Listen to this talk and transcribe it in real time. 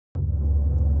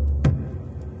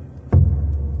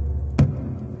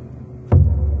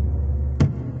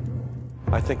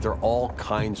I think there are all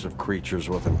kinds of creatures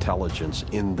with intelligence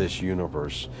in this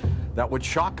universe that would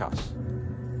shock us.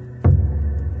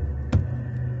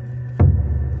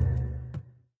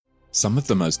 Some of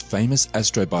the most famous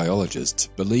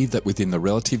astrobiologists believe that within the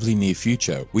relatively near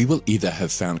future we will either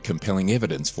have found compelling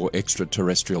evidence for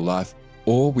extraterrestrial life,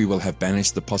 or we will have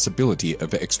banished the possibility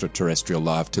of extraterrestrial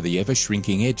life to the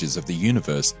ever-shrinking edges of the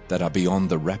universe that are beyond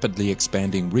the rapidly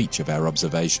expanding reach of our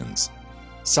observations.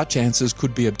 Such answers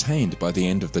could be obtained by the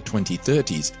end of the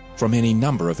 2030s from any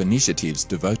number of initiatives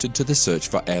devoted to the search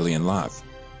for alien life.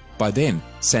 By then,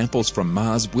 samples from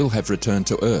Mars will have returned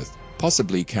to Earth,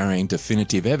 possibly carrying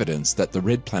definitive evidence that the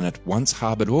red planet once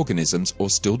harbored organisms or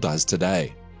still does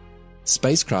today.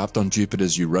 Spacecraft on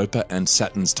Jupiter's Europa and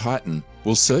Saturn's Titan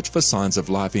will search for signs of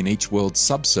life in each world's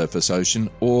subsurface ocean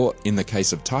or, in the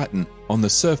case of Titan, on the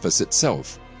surface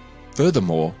itself.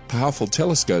 Furthermore, powerful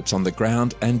telescopes on the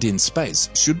ground and in space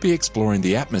should be exploring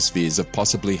the atmospheres of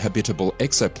possibly habitable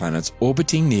exoplanets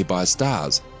orbiting nearby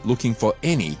stars, looking for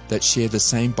any that share the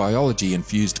same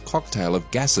biology-infused cocktail of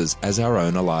gases as our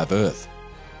own alive Earth.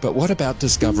 But what about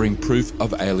discovering proof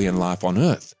of alien life on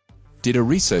Earth? Did a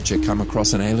researcher come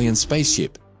across an alien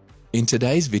spaceship? In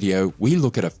today's video, we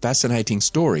look at a fascinating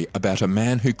story about a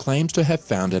man who claims to have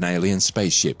found an alien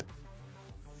spaceship.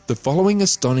 The following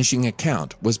astonishing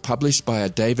account was published by a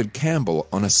David Campbell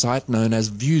on a site known as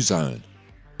ViewZone.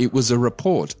 It was a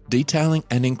report detailing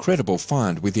an incredible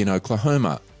find within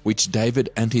Oklahoma, which David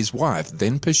and his wife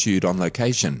then pursued on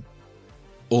location.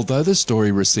 Although the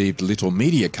story received little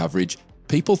media coverage,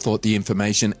 people thought the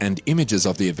information and images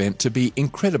of the event to be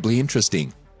incredibly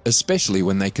interesting, especially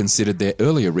when they considered their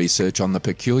earlier research on the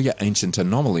peculiar ancient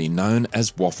anomaly known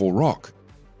as Waffle Rock,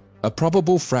 a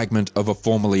probable fragment of a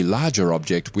formerly larger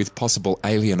object with possible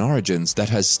alien origins that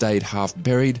has stayed half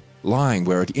buried, lying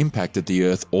where it impacted the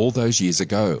Earth all those years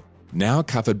ago, now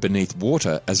covered beneath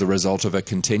water as a result of a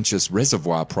contentious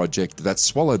reservoir project that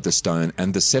swallowed the stone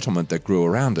and the settlement that grew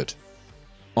around it.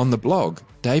 On the blog,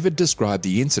 David described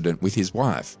the incident with his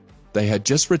wife. They had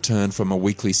just returned from a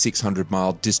weekly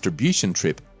 600-mile distribution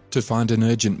trip to find an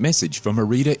urgent message from a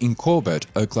reader in Corbett,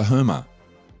 Oklahoma.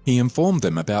 He informed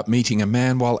them about meeting a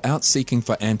man while out seeking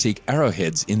for antique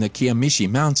arrowheads in the Kiamishi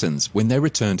Mountains when they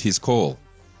returned his call.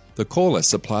 The caller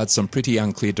supplied some pretty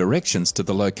unclear directions to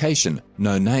the location,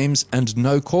 no names and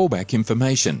no callback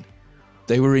information.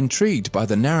 They were intrigued by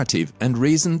the narrative and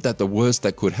reasoned that the worst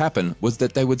that could happen was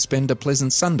that they would spend a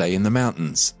pleasant Sunday in the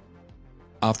mountains.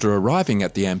 After arriving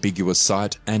at the ambiguous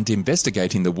site and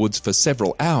investigating the woods for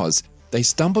several hours, they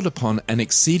stumbled upon an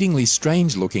exceedingly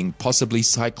strange-looking, possibly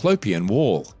cyclopean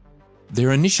wall.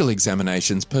 Their initial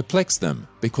examinations perplexed them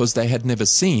because they had never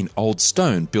seen old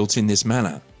stone built in this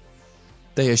manner.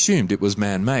 They assumed it was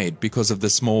man-made because of the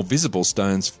small visible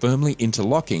stones firmly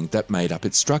interlocking that made up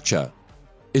its structure.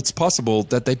 It's possible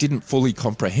that they didn't fully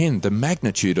comprehend the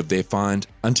magnitude of their find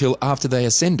until after they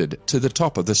ascended to the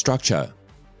top of the structure.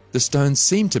 The stones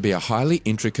seemed to be a highly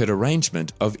intricate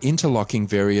arrangement of interlocking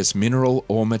various mineral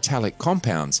or metallic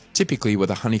compounds, typically with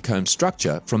a honeycomb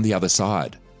structure from the other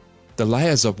side, the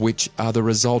layers of which are the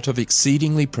result of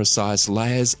exceedingly precise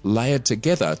layers layered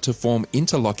together to form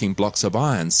interlocking blocks of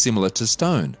iron similar to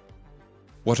stone.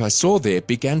 What I saw there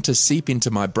began to seep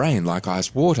into my brain like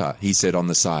ice water, he said on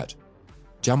the site.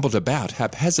 Jumbled about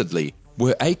haphazardly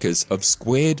were acres of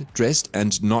squared, dressed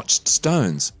and notched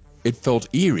stones. It felt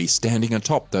eerie standing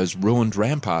atop those ruined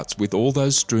ramparts with all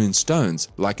those strewn stones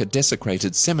like a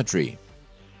desecrated cemetery.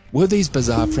 Were these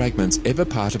bizarre fragments ever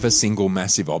part of a single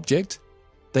massive object?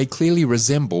 They clearly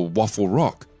resemble Waffle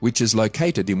Rock, which is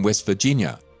located in West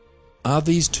Virginia. Are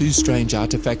these two strange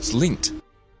artifacts linked?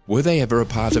 Were they ever a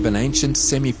part of an ancient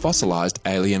semi-fossilized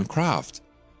alien craft?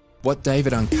 What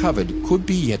David uncovered could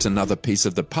be yet another piece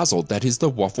of the puzzle that is the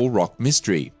Waffle Rock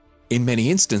mystery. In many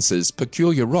instances,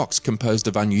 peculiar rocks composed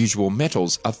of unusual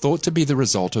metals are thought to be the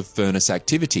result of furnace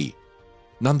activity.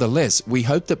 Nonetheless, we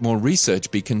hope that more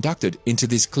research be conducted into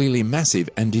this clearly massive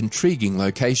and intriguing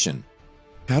location.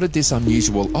 How did this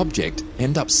unusual object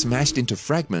end up smashed into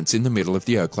fragments in the middle of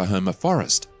the Oklahoma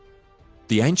forest?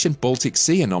 The ancient Baltic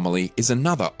Sea anomaly is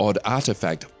another odd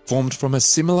artifact formed from a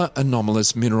similar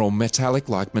anomalous mineral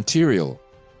metallic-like material.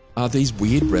 Are these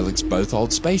weird relics both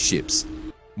old spaceships?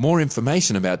 More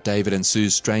information about David and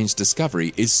Sue's strange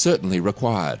discovery is certainly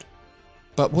required.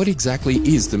 But what exactly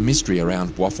is the mystery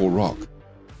around Waffle Rock?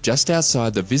 Just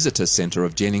outside the visitor center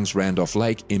of Jennings-Randolph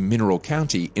Lake in Mineral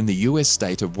County in the US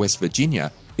state of West Virginia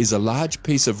is a large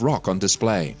piece of rock on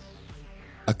display.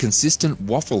 A consistent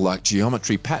waffle-like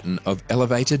geometry pattern of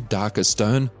elevated, darker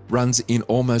stone runs in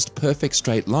almost perfect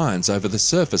straight lines over the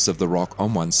surface of the rock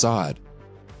on one side.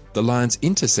 The lines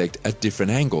intersect at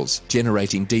different angles,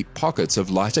 generating deep pockets of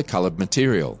lighter colored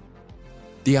material.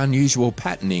 The unusual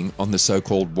patterning on the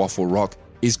so-called waffle rock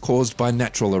is caused by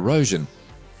natural erosion,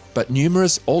 but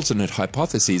numerous alternate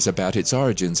hypotheses about its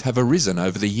origins have arisen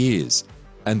over the years,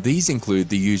 and these include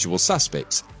the usual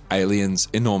suspects: aliens,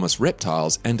 enormous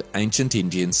reptiles, and ancient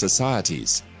Indian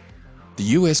societies. The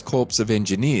US Corps of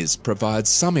Engineers provides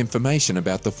some information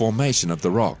about the formation of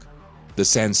the rock. The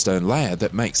sandstone layer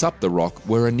that makes up the rock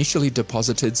were initially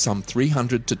deposited some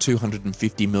 300 to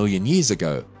 250 million years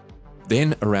ago.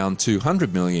 Then, around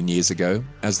 200 million years ago,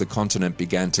 as the continent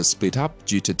began to split up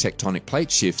due to tectonic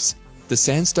plate shifts, the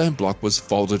sandstone block was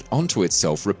folded onto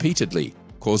itself repeatedly,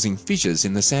 causing fissures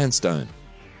in the sandstone.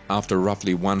 After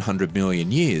roughly 100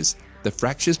 million years, the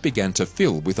fractures began to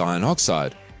fill with iron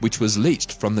oxide, which was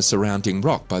leached from the surrounding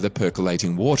rock by the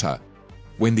percolating water.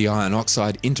 When the iron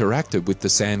oxide interacted with the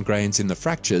sand grains in the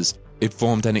fractures, it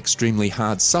formed an extremely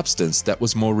hard substance that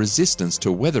was more resistant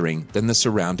to weathering than the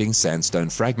surrounding sandstone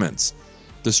fragments.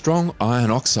 The strong iron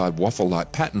oxide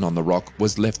waffle-like pattern on the rock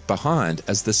was left behind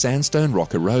as the sandstone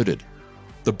rock eroded.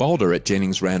 The boulder at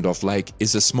Jennings Randolph Lake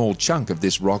is a small chunk of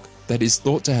this rock that is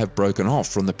thought to have broken off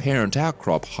from the parent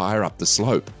outcrop higher up the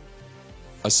slope.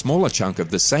 A smaller chunk of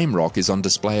the same rock is on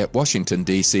display at Washington,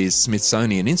 D.C.'s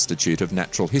Smithsonian Institute of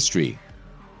Natural History.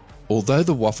 Although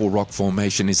the waffle rock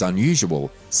formation is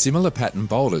unusual, similar pattern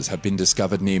boulders have been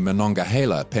discovered near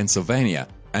Monongahela, Pennsylvania,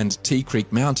 and Tea Creek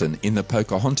Mountain in the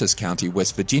Pocahontas County,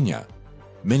 West Virginia.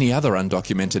 Many other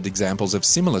undocumented examples of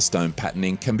similar stone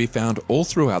patterning can be found all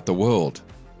throughout the world.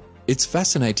 It's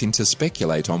fascinating to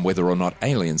speculate on whether or not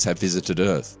aliens have visited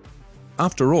Earth.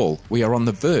 After all, we are on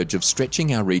the verge of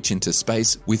stretching our reach into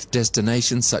space with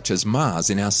destinations such as Mars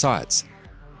in our sights.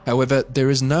 However,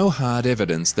 there is no hard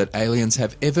evidence that aliens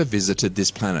have ever visited this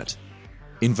planet.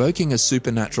 Invoking a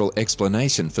supernatural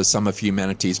explanation for some of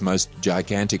humanity's most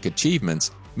gigantic achievements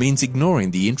means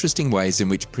ignoring the interesting ways in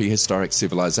which prehistoric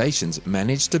civilizations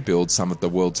managed to build some of the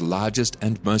world's largest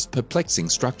and most perplexing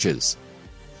structures.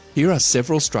 Here are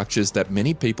several structures that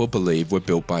many people believe were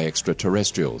built by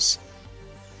extraterrestrials.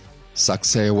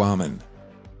 Sacsayhuaman.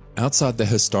 Outside the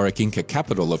historic Inca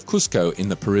capital of Cusco in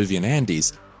the Peruvian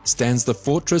Andes stands the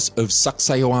fortress of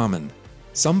Sacsayhuaman.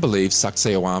 Some believe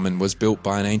Sacsayhuaman was built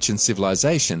by an ancient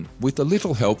civilization with a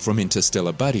little help from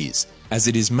interstellar buddies, as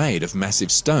it is made of massive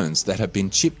stones that have been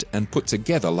chipped and put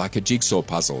together like a jigsaw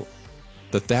puzzle.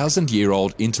 The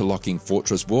 1,000-year-old interlocking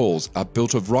fortress walls are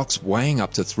built of rocks weighing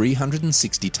up to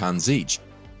 360 tons each,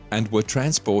 and were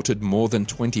transported more than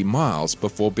 20 miles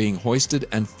before being hoisted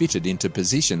and fitted into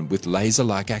position with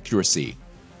laser-like accuracy.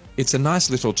 It's a nice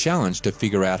little challenge to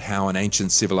figure out how an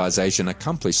ancient civilization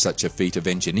accomplished such a feat of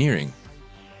engineering.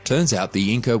 Turns out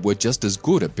the Inca were just as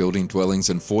good at building dwellings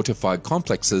and fortified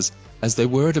complexes as they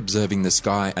were at observing the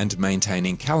sky and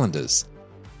maintaining calendars.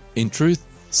 In truth,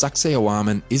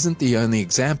 Sacsayhuaman isn't the only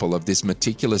example of this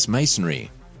meticulous masonry.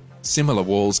 Similar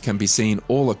walls can be seen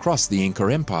all across the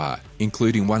Inca Empire,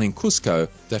 including one in Cusco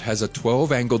that has a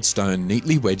 12-angled stone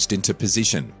neatly wedged into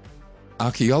position.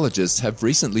 Archaeologists have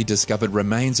recently discovered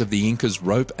remains of the Incas'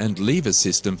 rope and lever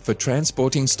system for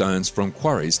transporting stones from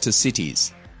quarries to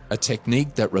cities, a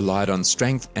technique that relied on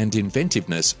strength and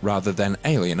inventiveness rather than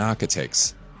alien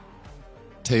architects.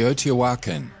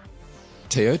 Teotihuacan.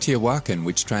 Teotihuacan,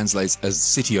 which translates as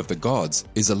City of the Gods,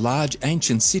 is a large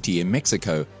ancient city in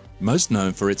Mexico, most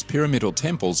known for its pyramidal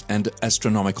temples and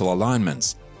astronomical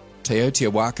alignments.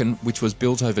 Teotihuacan, which was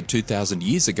built over 2,000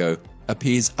 years ago,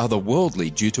 appears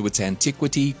otherworldly due to its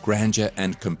antiquity, grandeur,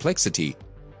 and complexity,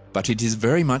 but it is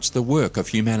very much the work of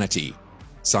humanity.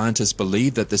 Scientists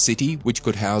believe that the city, which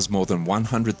could house more than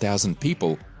 100,000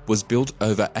 people, was built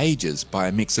over ages by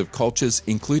a mix of cultures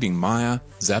including Maya,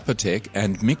 Zapotec,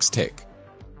 and Mixtec.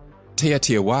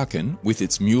 Teotihuacan, with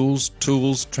its mules,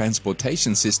 tools,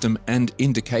 transportation system, and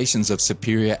indications of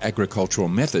superior agricultural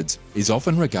methods, is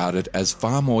often regarded as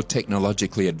far more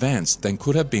technologically advanced than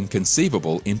could have been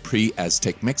conceivable in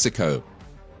pre-Aztec Mexico.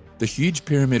 The huge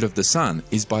Pyramid of the Sun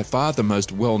is by far the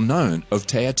most well-known of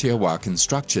Teotihuacan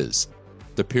structures.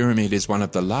 The pyramid is one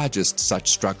of the largest such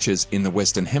structures in the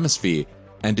Western Hemisphere,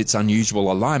 and its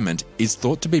unusual alignment is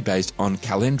thought to be based on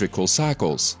calendrical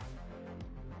cycles.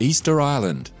 Easter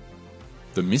Island.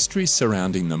 The mysteries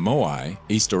surrounding the Moai,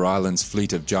 Easter Island's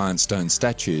fleet of giant stone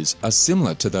statues, are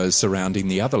similar to those surrounding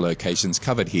the other locations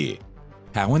covered here.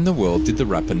 How in the world did the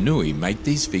Rapa Nui make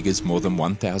these figures more than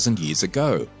 1,000 years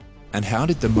ago? And how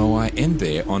did the Moai end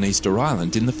there on Easter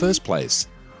Island in the first place?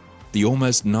 The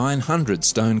almost 900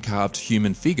 stone-carved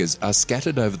human figures are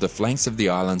scattered over the flanks of the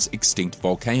island's extinct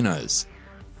volcanoes.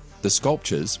 The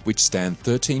sculptures, which stand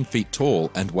 13 feet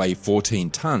tall and weigh 14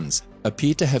 tons,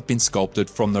 appear to have been sculpted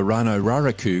from the Rano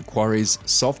Raraku quarry's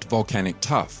soft volcanic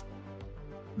tuff.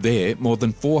 There, more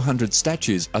than 400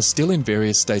 statues are still in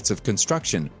various states of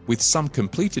construction, with some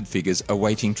completed figures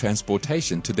awaiting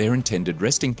transportation to their intended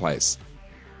resting place.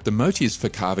 The motives for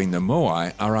carving the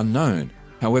moai are unknown,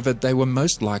 however they were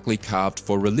most likely carved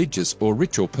for religious or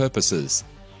ritual purposes.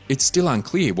 It's still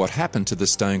unclear what happened to the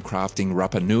stone crafting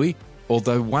Rapa Nui,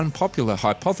 although one popular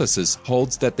hypothesis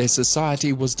holds that their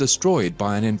society was destroyed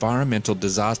by an environmental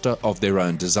disaster of their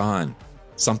own design,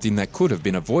 something that could have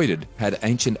been avoided had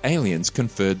ancient aliens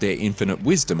conferred their infinite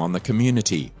wisdom on the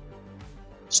community.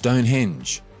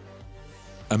 Stonehenge.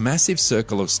 A massive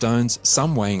circle of stones,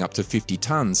 some weighing up to 50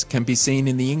 tons, can be seen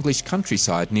in the English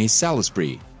countryside near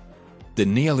Salisbury. The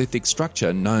Neolithic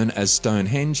structure known as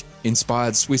Stonehenge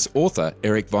inspired Swiss author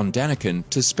Erich von Daniken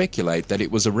to speculate that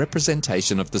it was a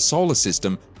representation of the solar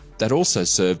system that also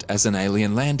served as an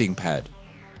alien landing pad.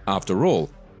 After all,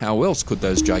 how else could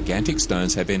those gigantic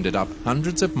stones have ended up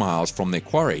hundreds of miles from their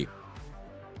quarry?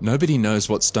 Nobody knows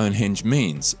what Stonehenge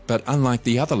means, but unlike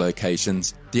the other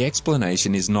locations, the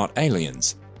explanation is not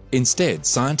aliens. Instead,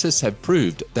 scientists have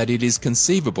proved that it is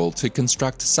conceivable to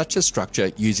construct such a structure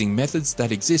using methods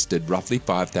that existed roughly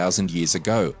 5,000 years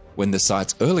ago, when the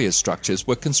site's earlier structures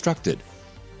were constructed.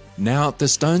 Now, the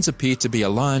stones appear to be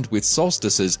aligned with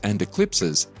solstices and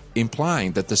eclipses,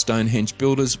 implying that the Stonehenge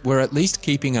builders were at least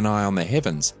keeping an eye on the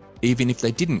heavens, even if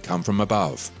they didn't come from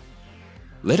above.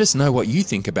 Let us know what you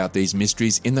think about these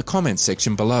mysteries in the comments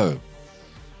section below.